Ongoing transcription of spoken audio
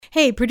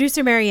Hey,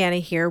 producer Mariana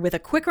here with a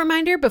quick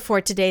reminder before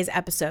today's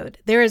episode.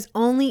 There is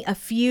only a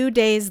few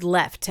days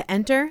left to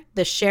enter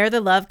the Share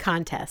the Love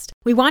contest.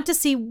 We want to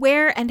see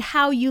where and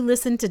how you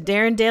listen to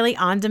Darren Daily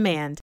On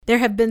Demand. There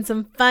have been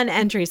some fun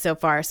entries so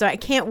far, so I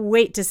can't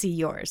wait to see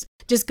yours.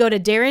 Just go to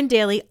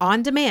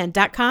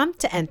darrendailyondemand.com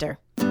to enter.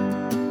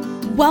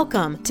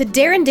 Welcome to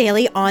Darren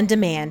Daily On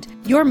Demand,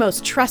 your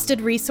most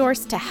trusted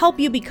resource to help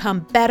you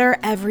become better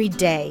every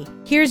day.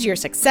 Here's your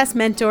success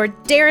mentor,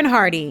 Darren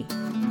Hardy.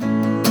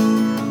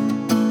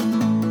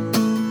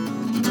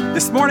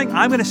 This morning,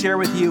 I'm going to share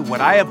with you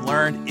what I have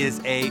learned is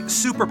a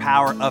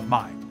superpower of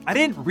mine. I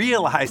didn't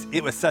realize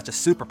it was such a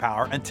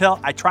superpower until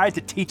I tried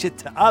to teach it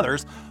to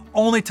others,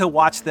 only to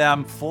watch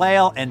them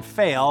flail and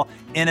fail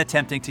in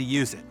attempting to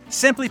use it.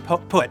 Simply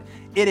put,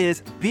 it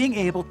is being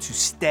able to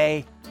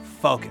stay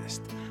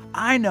focused.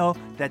 I know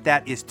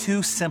that is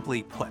too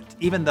simply put,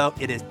 even though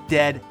it is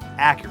dead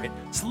accurate.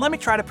 So let me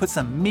try to put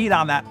some meat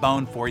on that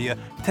bone for you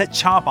to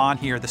chomp on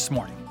here this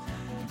morning.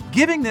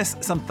 Giving this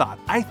some thought,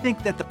 I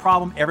think that the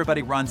problem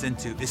everybody runs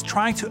into is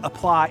trying to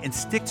apply and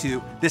stick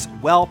to this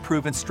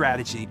well-proven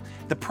strategy.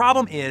 The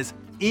problem is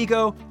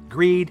ego,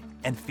 greed,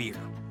 and fear.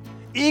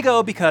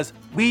 Ego because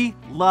we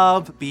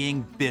love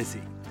being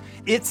busy.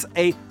 It's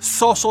a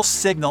social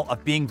signal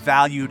of being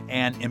valued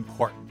and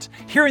important.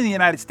 Here in the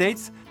United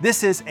States,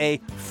 this is a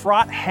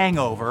fraught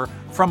hangover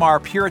from our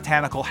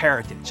puritanical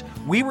heritage.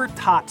 We were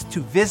taught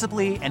to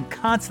visibly and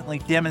constantly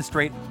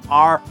demonstrate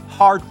our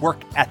hard work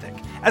ethic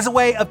as a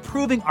way of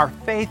proving our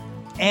faith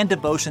and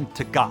devotion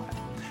to God.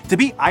 To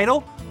be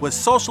idle was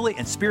socially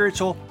and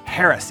spiritual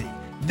heresy.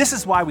 This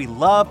is why we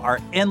love our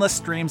endless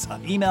streams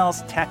of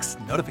emails, texts,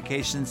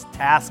 notifications,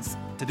 tasks,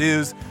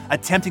 to-dos,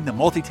 attempting to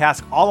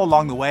multitask all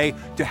along the way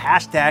to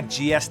hashtag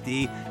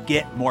GSD,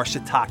 get more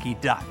shiitake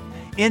done.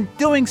 In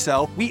doing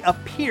so, we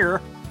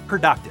appear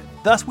productive.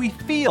 Thus, we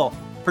feel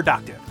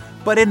productive.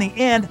 But in the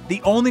end,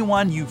 the only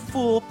one you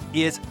fool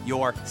is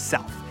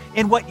yourself.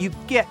 And what you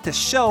get to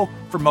show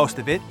for most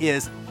of it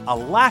is a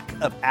lack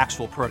of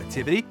actual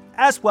productivity,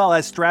 as well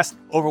as stress,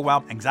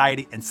 overwhelm,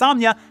 anxiety,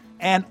 insomnia,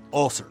 and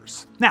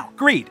ulcers. Now,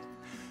 greed,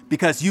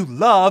 because you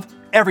love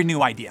every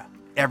new idea,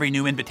 every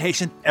new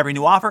invitation, every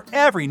new offer,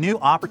 every new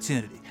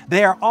opportunity.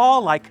 They are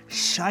all like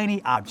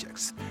shiny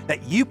objects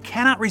that you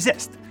cannot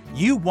resist.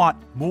 You want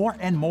more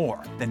and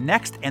more, the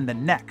next and the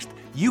next.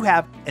 You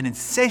have an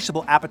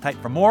insatiable appetite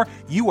for more.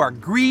 You are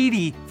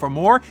greedy for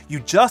more. You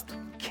just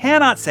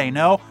cannot say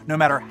no, no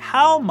matter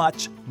how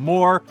much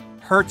more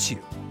hurts you.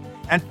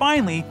 And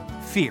finally,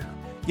 fear.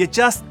 You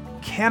just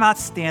cannot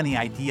stand the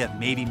idea of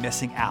maybe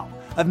missing out,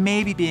 of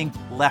maybe being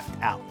left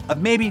out,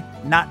 of maybe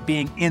not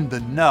being in the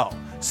know.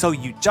 So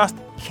you just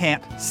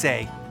can't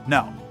say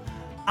no.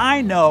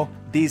 I know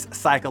these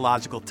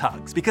psychological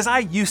tugs because I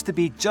used to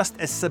be just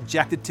as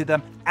subjected to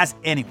them as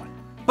anyone.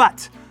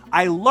 But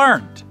I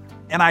learned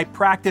and I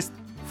practiced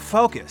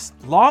focus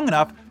long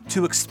enough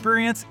to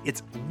experience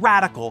its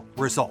radical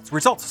results.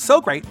 Results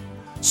so great,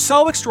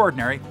 so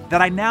extraordinary,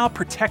 that I now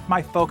protect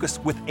my focus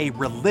with a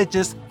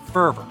religious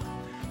fervor.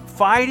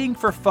 Fighting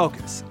for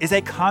focus is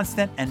a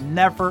constant and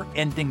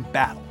never-ending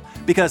battle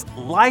because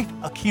life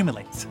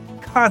accumulates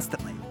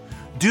constantly.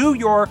 Do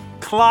your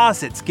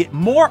closets get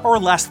more or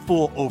less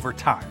full over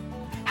time?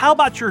 How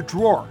about your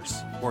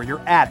drawers, or your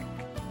attic,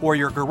 or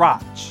your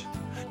garage?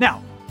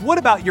 Now, what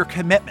about your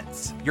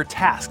commitments, your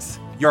tasks,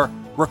 your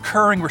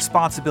recurring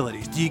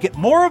responsibilities? Do you get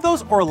more of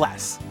those or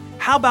less?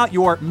 How about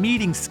your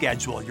meeting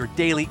schedule, your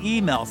daily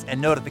emails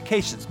and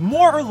notifications,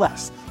 more or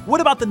less?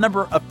 What about the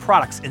number of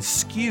products and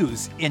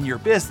SKUs in your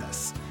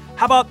business?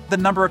 How about the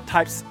number of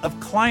types of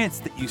clients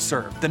that you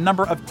serve, the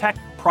number of tech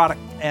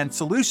product and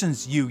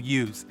solutions you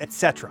use,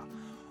 etc.?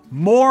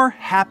 More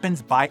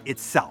happens by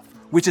itself,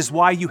 which is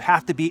why you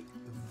have to be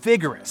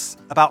vigorous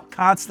about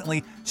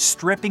constantly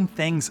stripping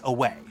things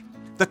away.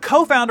 The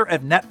co-founder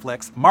of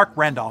Netflix, Mark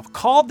Randolph,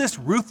 called this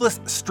ruthless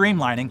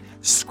streamlining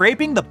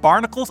scraping the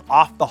barnacles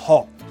off the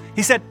hull.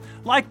 He said,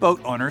 like boat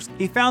owners,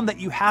 he found that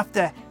you have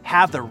to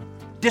have the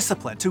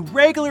discipline to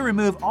regularly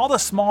remove all the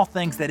small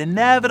things that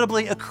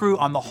inevitably accrue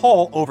on the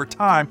hull over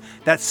time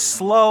that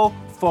slow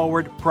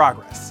forward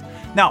progress.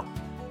 Now,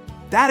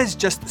 that is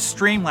just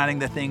streamlining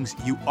the things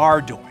you are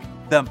doing.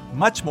 The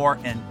much more,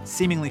 and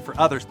seemingly for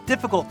others,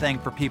 difficult thing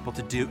for people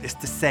to do is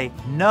to say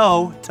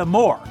no to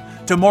more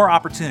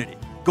opportunity,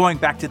 going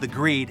back to the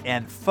greed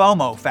and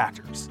FOMO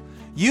factors.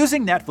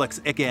 Using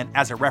Netflix again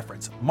as a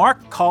reference,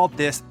 Mark called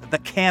this the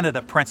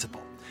Canada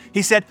principle.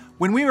 He said,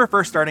 when we were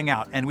first starting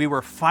out and we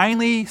were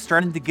finally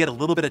starting to get a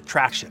little bit of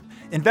traction,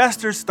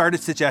 investors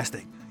started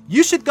suggesting,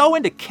 you should go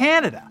into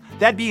Canada.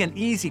 That'd be an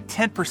easy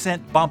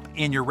 10% bump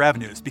in your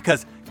revenues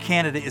because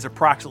Canada is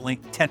approximately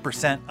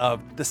 10%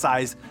 of the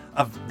size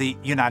of the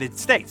United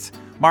States.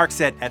 Mark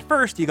said, at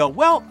first, you go,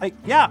 well, I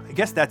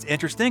guess that's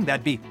interesting.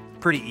 That'd be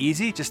pretty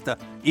easy, just an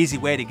easy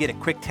way to get a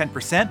quick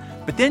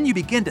 10%. But then you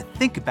begin to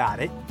think about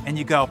it and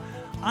you go,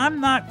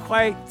 I'm not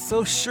quite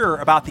so sure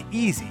about the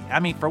easy. I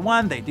mean, for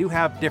one, they do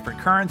have different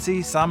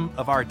currency. Some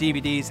of our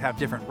DVDs have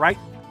different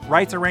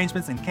rights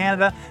arrangements in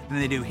Canada than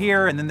they do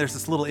here. And then there's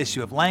this little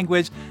issue of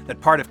language, that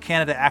part of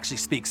Canada actually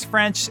speaks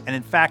French and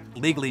in fact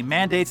legally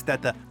mandates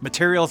that the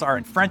materials are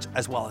in French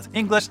as well as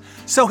English.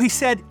 So he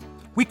said,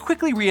 we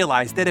quickly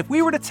realized that if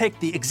we were to take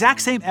the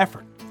exact same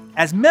effort,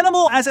 as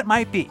minimal as it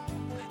might be,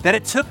 that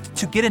it took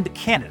to get into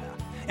Canada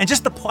and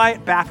just apply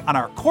it back on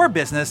our core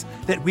business,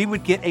 that we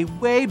would get a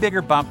way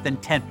bigger bump than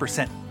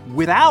 10%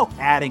 without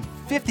adding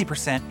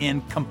 50%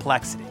 in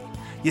complexity.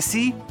 You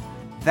see,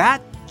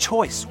 that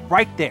choice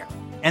right there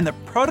and the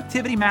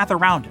productivity math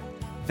around it,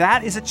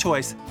 that is a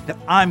choice that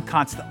I'm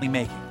constantly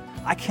making.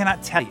 I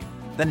cannot tell you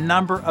the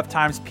number of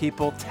times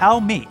people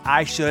tell me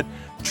I should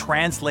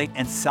translate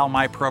and sell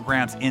my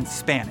programs in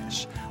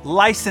Spanish,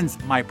 license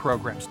my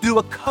programs, do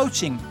a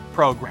coaching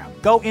program,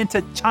 go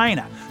into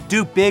China,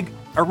 do big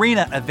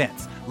arena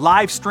events,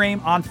 live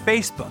stream on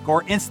Facebook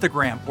or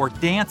Instagram, or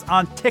dance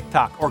on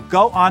TikTok, or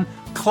go on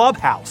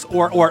Clubhouse,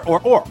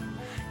 or.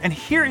 And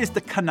here is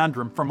the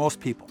conundrum for most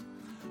people.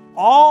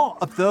 All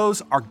of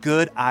those are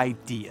good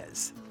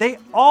ideas. They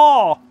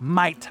all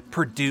might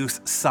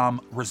produce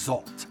some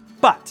result.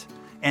 But,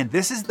 and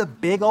this is the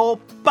big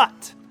old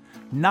but,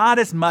 not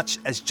as much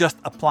as just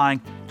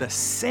applying the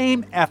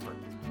same effort,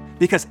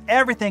 because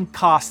everything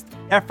costs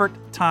effort,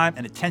 time,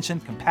 and attention,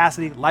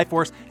 capacity, life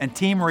force, and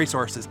team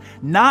resources,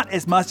 not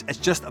as much as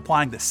just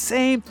applying the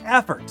same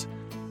effort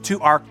to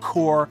our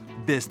core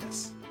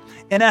business.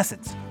 In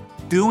essence,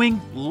 doing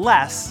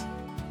less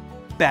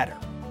better.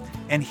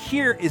 And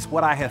here is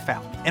what I have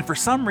found. And for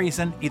some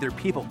reason, either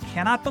people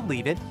cannot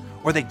believe it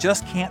or they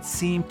just can't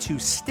seem to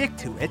stick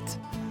to it.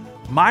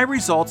 My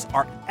results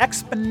are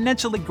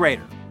exponentially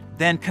greater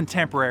than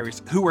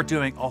contemporaries who are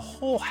doing a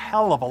whole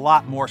hell of a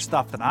lot more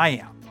stuff than I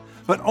am,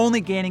 but only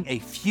gaining a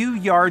few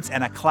yards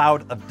and a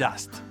cloud of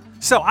dust.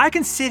 So I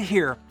can sit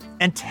here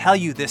and tell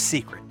you this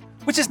secret,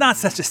 which is not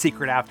such a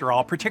secret after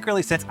all,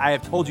 particularly since I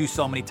have told you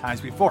so many times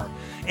before,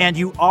 and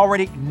you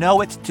already know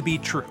it to be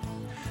true.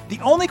 The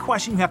only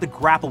question you have to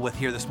grapple with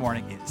here this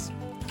morning is,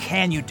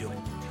 can you do it?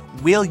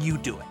 Will you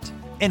do it?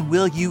 And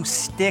will you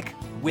stick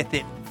with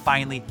it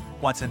finally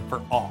once and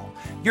for all?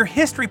 Your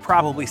history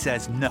probably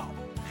says no.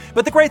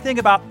 But the great thing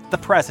about the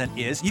present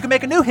is you can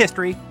make a new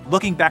history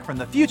looking back from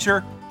the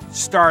future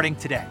starting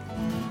today.